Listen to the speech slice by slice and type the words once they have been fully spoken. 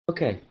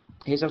Okay,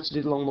 here's how to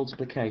do the long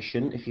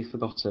multiplication if you've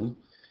forgotten.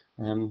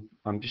 I'm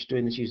just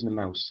doing this using a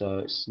mouse, so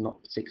it's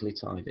not particularly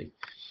tidy.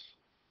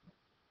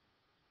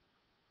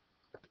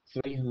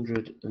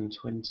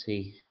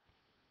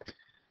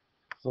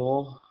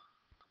 324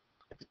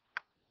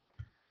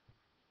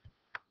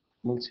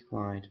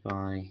 multiplied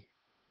by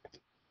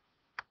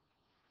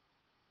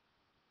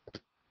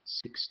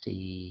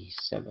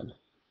 67.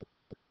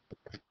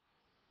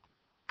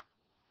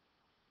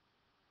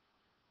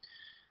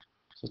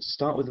 So to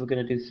start with, we're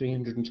going to do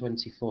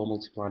 324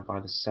 multiplied by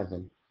the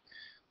 7.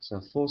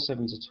 So 4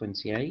 7s are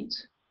 28.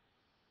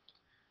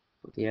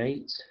 Put the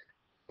 8,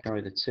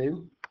 carry the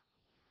 2.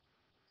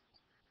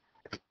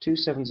 2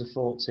 7s are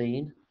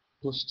 14,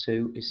 plus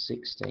 2 is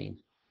 16.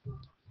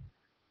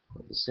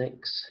 Put the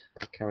 6,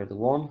 carry the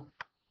 1.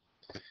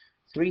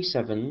 3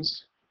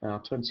 7s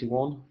are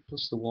 21,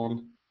 plus the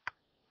 1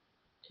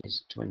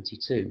 is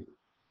 22.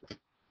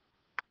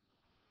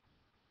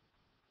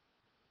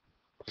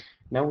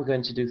 Now we're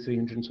going to do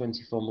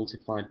 324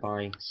 multiplied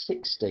by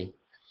 60,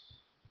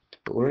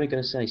 but we're only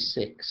going to say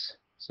 6,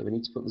 so we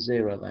need to put the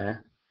 0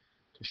 there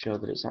to show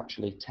that it's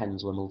actually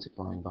 10s we're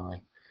multiplying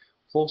by.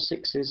 4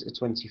 6s are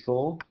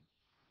 24,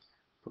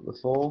 put the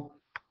 4,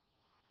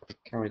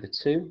 carry the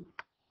 2.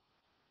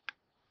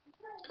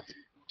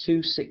 2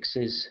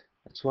 6s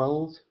are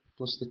 12,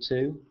 plus the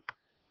 2,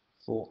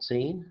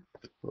 14,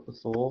 put the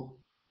 4,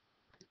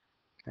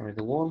 carry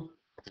the 1.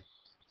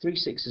 3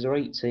 6s are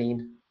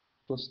 18,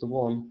 plus the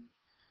 1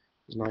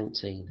 is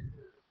 19.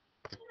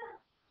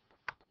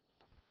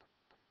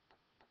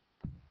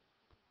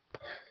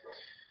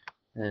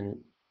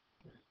 Then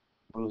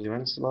rule your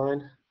answer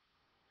line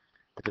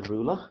with the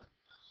ruler.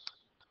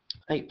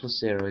 8 plus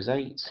 0 is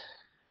 8.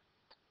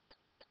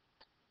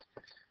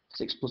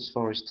 6 plus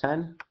 4 is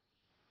 10.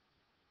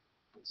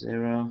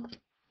 0.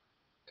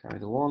 Carry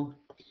the 1.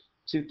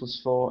 2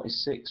 plus 4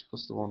 is 6,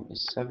 plus the 1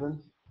 is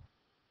 7.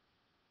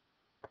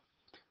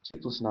 2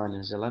 plus 9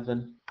 is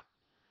 11.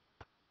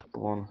 The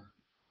 1.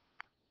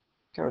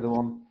 Carry the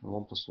 1, and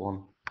 1 plus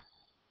 1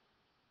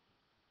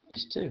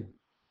 is 2.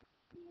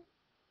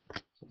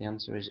 So the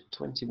answer is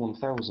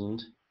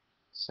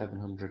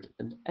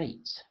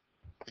 21,708.